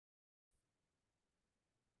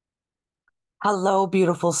Hello,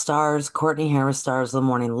 beautiful stars. Courtney Harris, Stars of the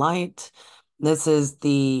Morning Light. This is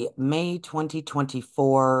the May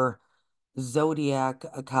 2024 Zodiac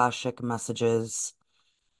Akashic messages.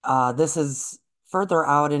 This is further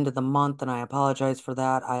out into the month, and I apologize for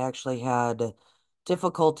that. I actually had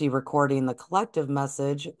difficulty recording the collective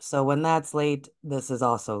message, so when that's late, this is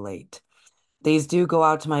also late. These do go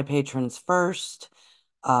out to my patrons first,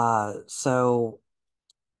 so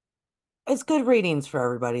it's good readings for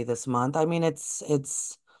everybody this month. I mean,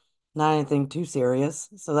 it's not anything too serious,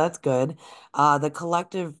 so that's good. The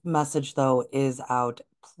collective message, though, is out.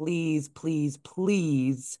 Please, please,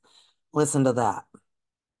 please listen to that.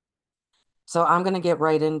 So I'm going to get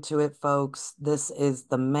right into it, folks. This is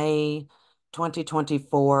the May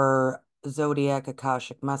 2024 Zodiac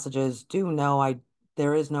Akashic messages. Do know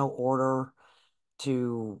there is no order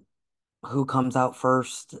to who comes out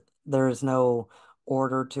first. There is no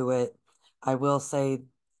order to it. I will say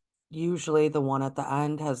usually the one at the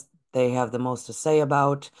end they have the most to say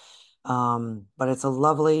about. But it's a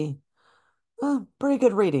lovely, pretty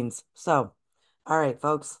good readings. So, all right,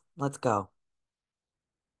 folks, let's go.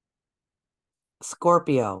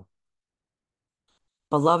 Scorpio,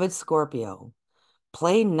 beloved Scorpio,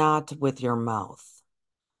 play not with your mouth,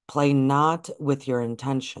 play not with your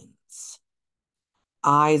intentions.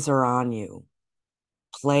 Eyes are on you.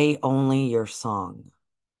 Play only your song.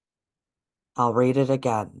 I'll read it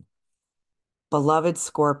again. Beloved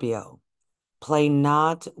Scorpio, play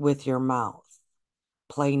not with your mouth,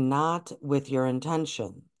 play not with your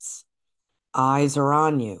intentions. Eyes are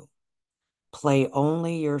on you. Play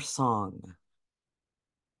only your song.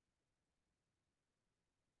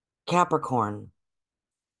 Capricorn.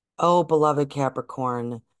 Oh, beloved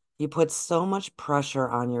Capricorn, you put so much pressure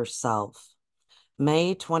on yourself.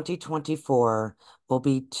 May 2024 will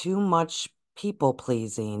be too much people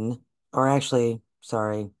pleasing, or actually,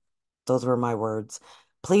 sorry, those were my words.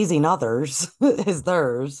 Pleasing others is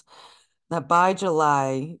theirs. That by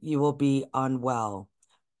July you will be unwell.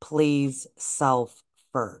 Please self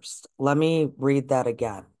first. Let me read that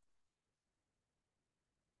again.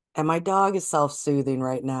 And my dog is self-soothing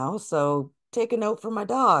right now, so take a note from my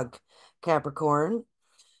dog, Capricorn.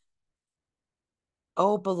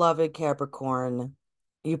 Oh, beloved Capricorn,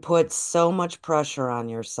 you put so much pressure on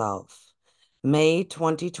yourself. May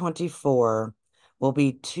 2024 will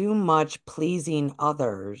be too much pleasing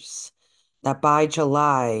others that by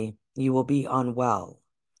July you will be unwell.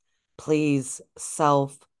 Please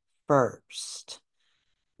self first,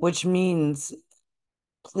 which means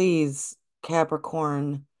please,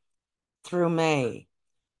 Capricorn, through May,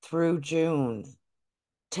 through June,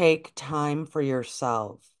 take time for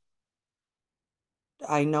yourself.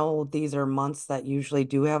 I know these are months that usually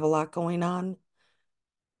do have a lot going on.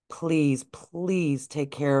 Please, please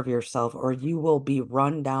take care of yourself or you will be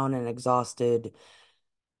run down and exhausted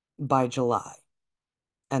by July.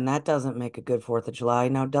 And that doesn't make a good 4th of July.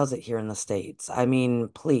 Now, does it here in the States? I mean,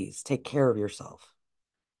 please take care of yourself.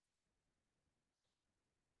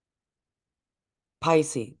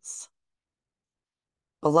 Pisces.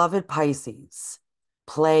 Beloved Pisces,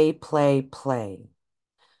 play, play, play.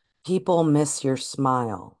 People miss your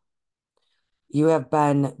smile. You have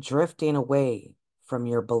been drifting away from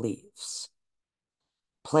your beliefs.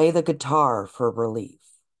 Play the guitar for relief.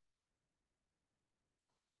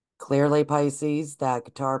 Clearly, Pisces, that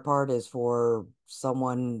guitar part is for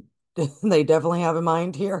someone they definitely have in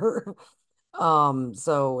mind here.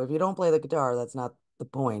 So if you don't play the guitar, that's not the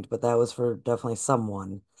point, but that was for definitely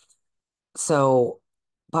someone. So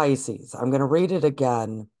Pisces, I'm gonna read it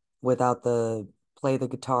again without the play the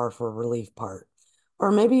guitar for relief part. Or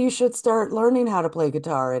maybe you should start learning how to play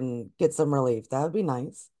guitar and get some relief. That would be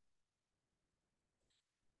nice.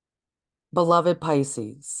 Beloved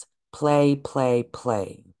Pisces, play, play,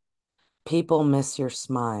 play. People miss your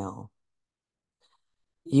smile.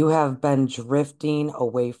 You have been drifting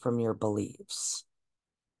away from your beliefs.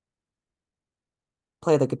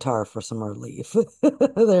 Play the guitar for some relief.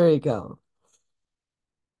 There you go.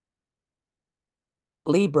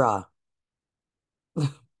 Libra.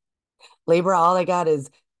 Libra, all I got is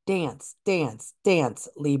dance, dance, dance,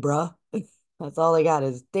 Libra. That's all I got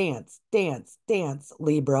is dance, dance, dance,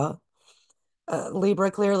 Libra.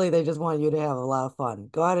 Libra, clearly they just want you to have a lot of fun.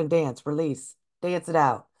 Go out and dance, release, dance it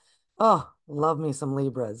out. Oh, love me some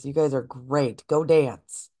Libras. You guys are great. Go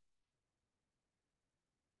dance.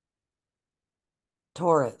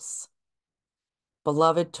 Taurus.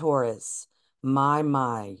 Beloved Taurus,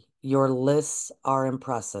 my, your lists are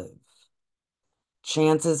impressive.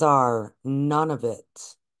 Chances are none of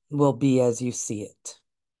it will be as you see it.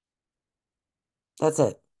 That's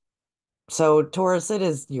it. So, Taurus, it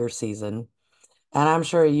is your season. And I'm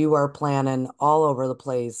sure you are planning all over the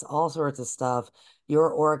place, all sorts of stuff. You're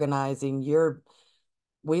organizing.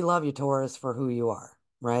 We love you, Taurus, for who you are,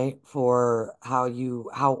 right? For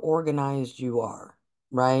how organized you are,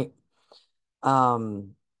 right?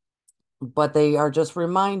 Um, but they are just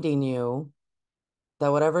reminding you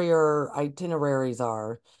that whatever your itineraries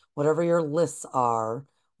are, whatever your lists are,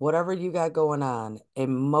 whatever you got going on, it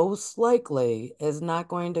most likely is not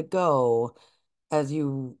going to go as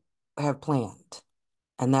you have planned.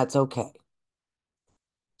 And that's okay.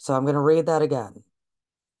 So I'm going to read that again.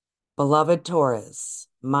 Beloved Taurus,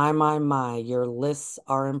 my, your lists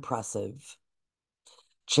are impressive.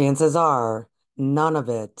 Chances are none of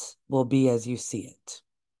it will be as you see it.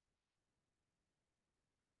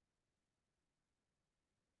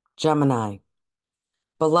 Gemini,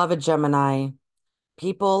 beloved Gemini,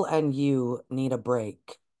 people and you need a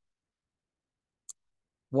break.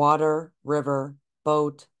 Water, river,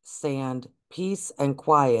 boat, sand, peace and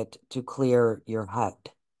quiet to clear your head.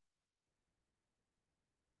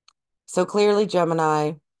 So clearly,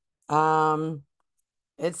 Gemini, um,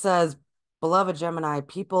 it says, beloved Gemini,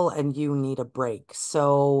 people and you need a break.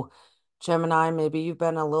 So, Gemini, maybe you've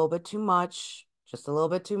been a little bit too much, just a little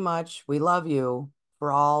bit too much. We love you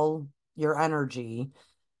for all your energy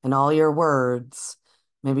and all your words.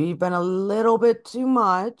 Maybe you've been a little bit too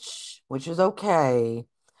much, which is okay.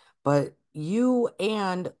 But you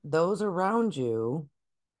and those around you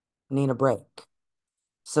need a break.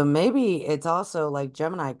 So maybe it's also like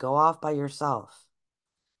Gemini, go off by yourself.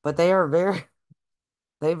 But they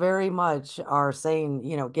very much are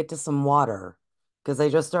saying, get to some water because they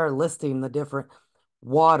just started listing the different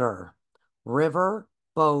water, river,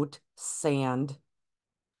 boat, sand,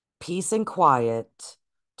 peace and quiet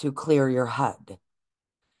to clear your head.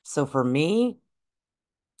 So for me,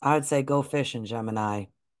 I'd say go fishing, Gemini.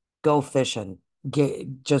 Go fishing.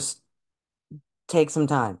 Just take some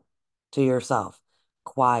time to yourself.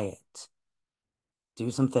 Quiet.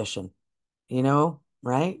 Do some fishing,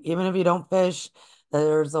 right? Even if you don't fish,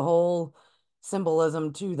 there's a whole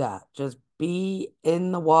symbolism to that. Just be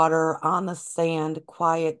in the water, on the sand,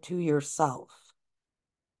 quiet to yourself.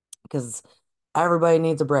 Because everybody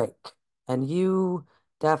needs a break. And you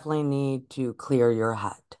definitely need to clear your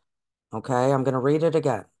head. Okay, I'm going to read it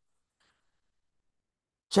again.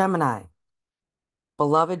 Gemini,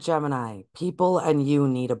 beloved Gemini, people and you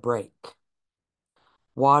need a break.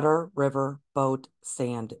 Water, river, boat,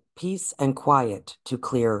 sand, peace and quiet to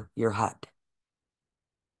clear your head.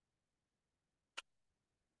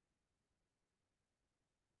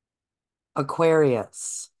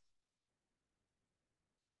 Aquarius.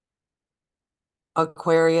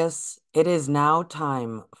 Aquarius, it is now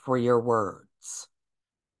time for your words.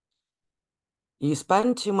 You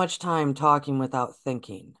spend too much time talking without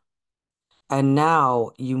thinking, and now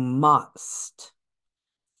you must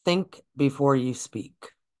think before you speak.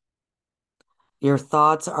 Your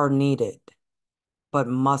thoughts are needed, but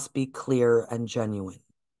must be clear and genuine.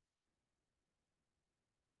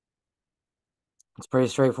 It's pretty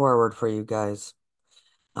straightforward for you guys.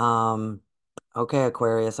 Um, okay,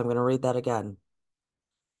 Aquarius, I'm going to read that again.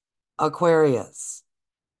 Aquarius,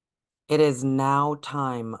 it is now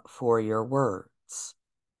time for your words.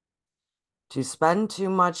 To spend too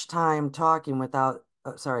much time talking without,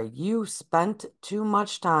 you spent too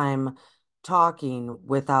much time talking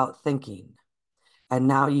without thinking. And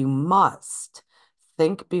now you must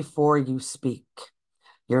think before you speak.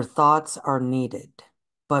 Your thoughts are needed,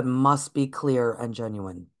 but must be clear and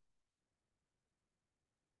genuine.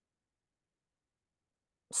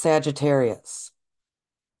 Sagittarius.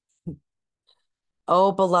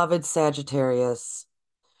 Oh, beloved Sagittarius,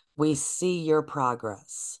 we see your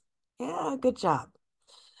progress. Yeah, good job.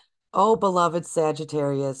 Oh, beloved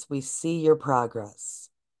Sagittarius, we see your progress.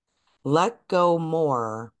 Let go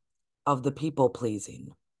more of the people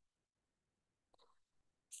pleasing.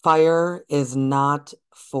 Fire is not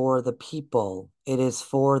for the people, it is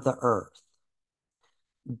for the earth.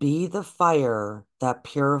 Be the fire that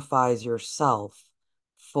purifies yourself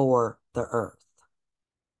for the earth.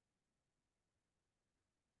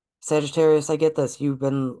 Sagittarius, I get this. You've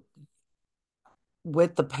been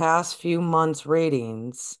with the past few months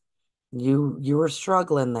readings, you were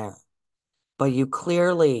struggling there, but you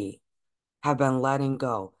clearly have been letting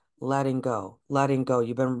go, letting go, letting go.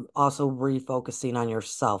 You've been also refocusing on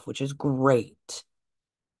yourself, which is great.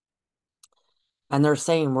 And they're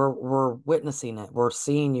saying we're witnessing it. We're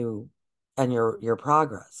seeing you and your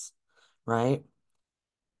progress, right?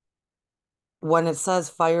 When it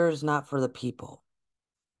says fire is not for the people,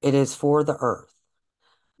 it is for the earth.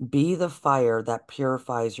 Be the fire that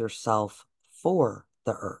purifies yourself for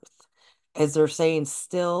the earth. As they're saying,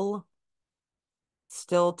 still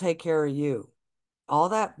Still take care of you. All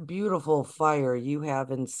that beautiful fire you have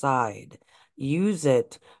inside, use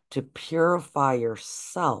it to purify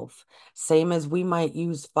yourself. Same as we might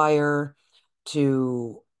use fire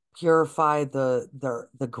to purify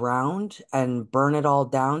the ground and burn it all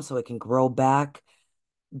down so it can grow back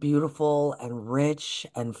beautiful and rich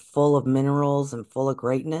and full of minerals and full of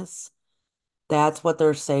greatness. That's what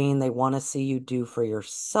they're saying they want to see you do for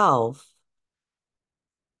yourself,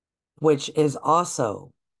 which is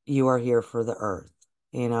also you are here for the earth.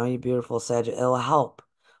 You know, you beautiful Sagittarius. It'll help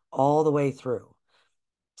all the way through.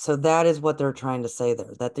 So that is what they're trying to say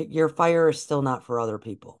there, that your fire is still not for other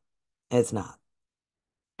people. It's not.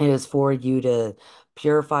 It is for you to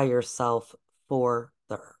purify yourself for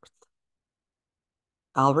the earth.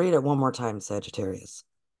 I'll read it one more time, Sagittarius.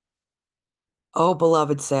 Oh,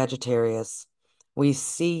 beloved Sagittarius, we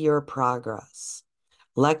see your progress.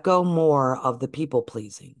 Let go more of the people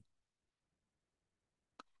pleasing.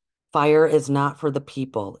 Fire is not for the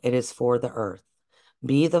people, it is for the earth.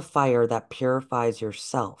 Be the fire that purifies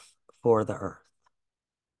yourself for the earth.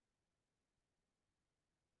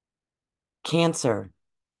 Cancer.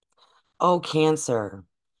 Oh, Cancer.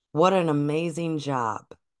 What an amazing job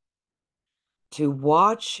to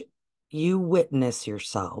watch you witness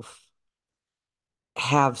yourself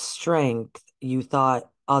have strength you thought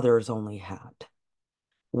others only had.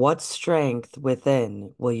 What strength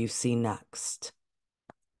within will you see next?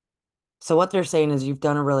 So what they're saying is you've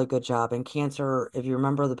done a really good job. And Cancer, if you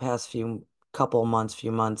remember the past few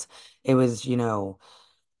months, it was,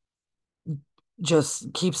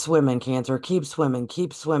 just keep swimming, Cancer, keep swimming.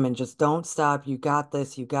 Just don't stop. You got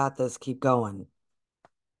this, keep going.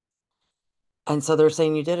 And so they're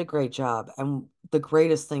saying you did a great job. And the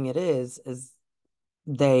greatest thing it is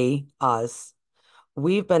they, us,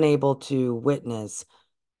 we've been able to witness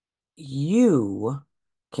you,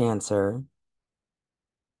 Cancer,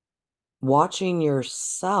 watching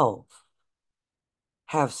yourself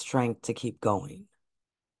have strength to keep going.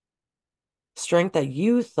 Strength that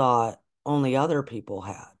you thought only other people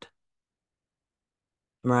had,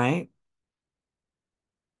 right?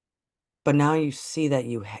 But now you see that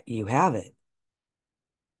you have it.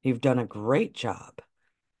 You've done a great job.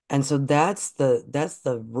 And so that's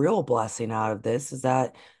the real blessing out of this is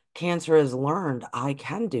that Cancer has learned I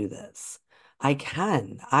can do this. I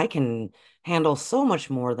can handle so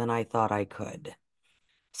much more than I thought I could.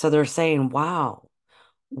 So they're saying, wow,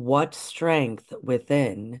 what strength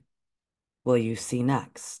within will you see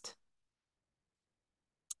next?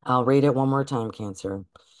 I'll read it one more time, Cancer.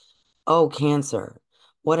 Oh, Cancer,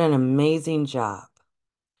 what an amazing job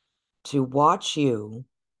to watch you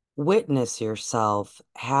witness yourself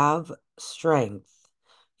have strength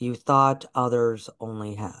you thought others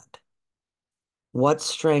only had. What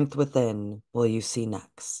strength within will you see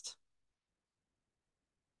next?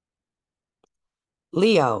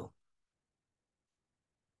 Leo.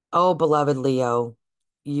 Oh, beloved Leo,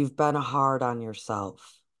 you've been hard on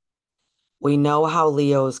yourself. We know how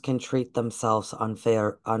Leos can treat themselves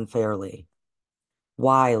unfairly.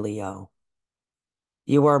 Why, Leo?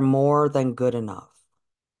 You are more than good enough.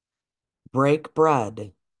 Break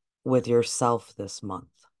bread with yourself this month.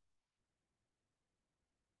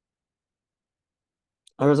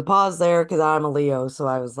 There was a pause there because I'm a Leo, so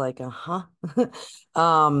I was like, uh-huh.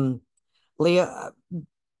 um, Leo,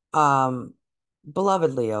 um,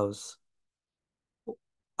 beloved Leos,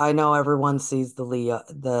 I know everyone sees the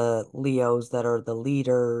Leos that are the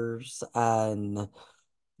leaders and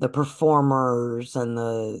the performers and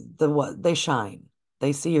the what they shine.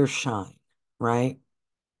 They see your shine, right?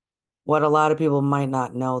 What a lot of people might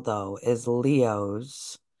not know though is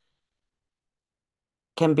Leos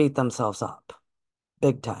can beat themselves up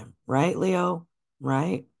big time, right, Leo?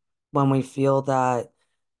 Right? When we feel that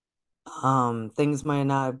things might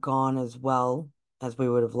not have gone as well as we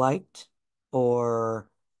would have liked, or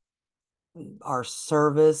our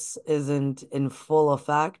service isn't in full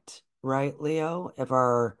effect, right, Leo? If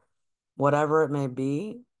our whatever it may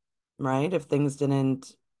be, right? If things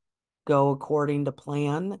didn't go according to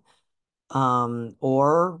plan,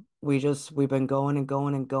 or we've been going and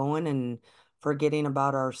going and going and forgetting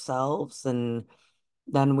about ourselves, and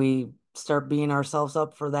then we start beating ourselves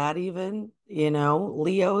up for that even,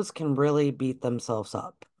 Leos can really beat themselves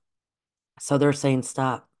up. So they're saying,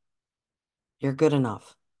 stop. You're good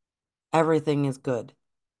enough. Everything is good.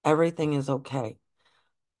 Everything is okay.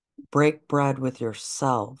 Break bread with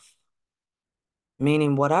yourself.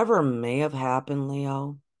 Meaning, whatever may have happened,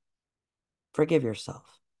 Leo, forgive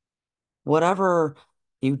yourself. Whatever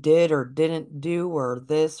you did or didn't do, or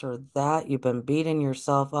this or that, you've been beating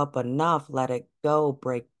yourself up enough. Let it go.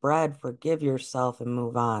 Break bread, forgive yourself, and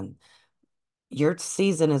move on. Your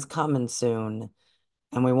season is coming soon,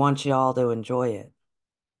 and we want you all to enjoy it.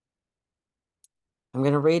 I'm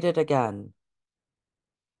going to read it again.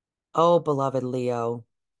 Oh, beloved Leo,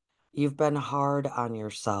 you've been hard on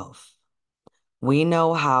yourself. We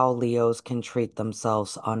know how Leos can treat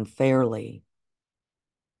themselves unfairly.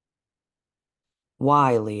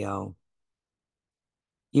 Why, Leo?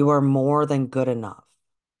 You are more than good enough.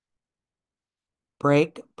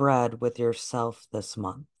 Break bread with yourself this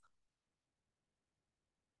month.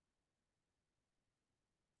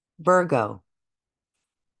 Virgo,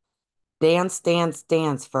 dance, dance,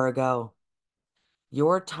 dance, Virgo.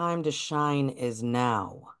 Your time to shine is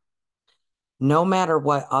now. No matter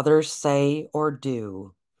what others say or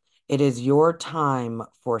do, it is your time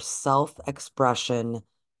for self-expression,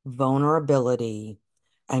 vulnerability,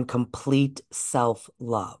 and complete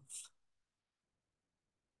self-love.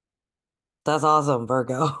 That's awesome,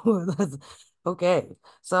 Virgo. That's okay.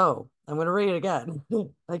 So I'm going to read it again.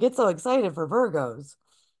 I get so excited for Virgos.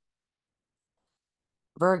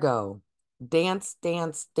 Virgo, dance,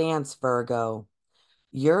 dance, dance, Virgo.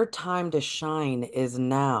 Your time to shine is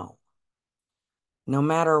now. No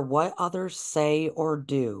matter what others say or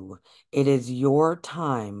do, it is your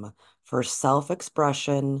time for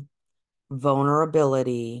self-expression,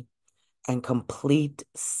 vulnerability, and complete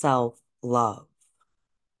self-love.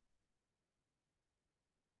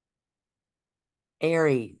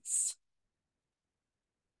 Aries.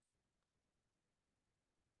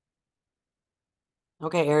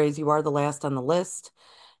 Okay, Aries, you are the last on the list.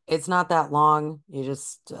 It's not that long. You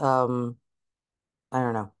just, I don't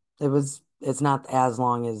know. It's not as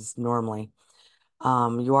long as normally.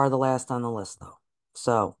 You are the last on the list though.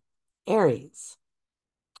 So, Aries.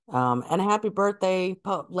 And happy birthday,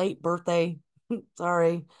 late birthday.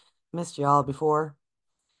 Sorry, missed you all before.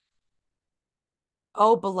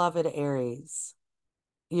 Oh, beloved Aries,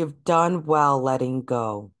 you've done well letting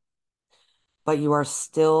go, but you are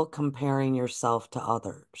still comparing yourself to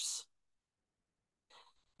others.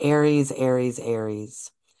 Aries, Aries, Aries,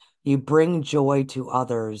 you bring joy to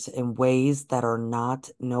others in ways that are not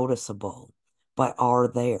noticeable, but are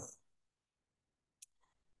there.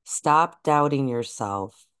 Stop doubting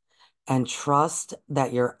yourself and trust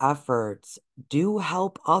that your efforts do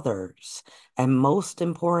help others, and most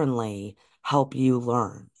importantly, help you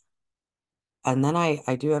learn. And then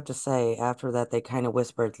I do have to say, after that, they kind of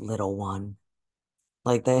whispered, little one.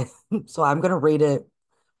 Like they, so I'm going to read it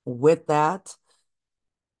with that.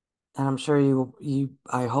 And I'm sure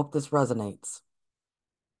I hope this resonates.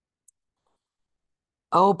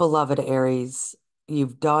 Oh, beloved Aries,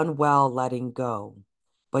 you've done well letting go,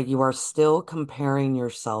 but you are still comparing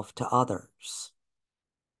yourself to others.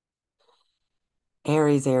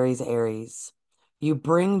 Aries, Aries, Aries, you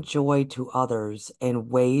bring joy to others in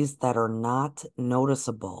ways that are not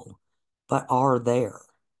noticeable, but are there.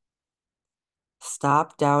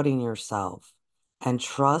 Stop doubting yourself and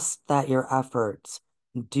trust that your efforts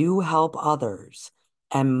do help others,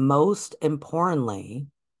 and most importantly,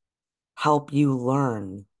 help you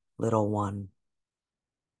learn, little one.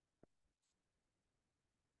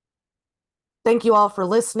 Thank you all for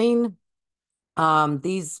listening.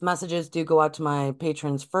 These messages do go out to my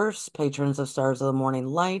patrons first, patrons of Stars of the Morning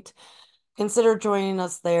Light. Consider joining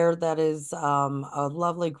us there. That is a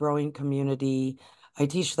lovely growing community. I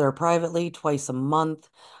teach there privately twice a month.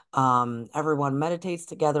 Everyone meditates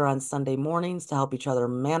together on Sunday mornings to help each other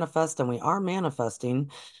manifest, and we are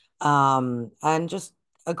manifesting. And just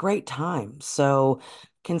a great time. So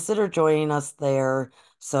consider joining us there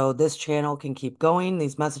so this channel can keep going,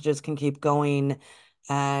 these messages can keep going,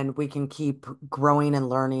 and we can keep growing and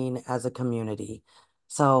learning as a community.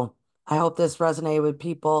 So I hope this resonated with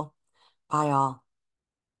people. Bye, all.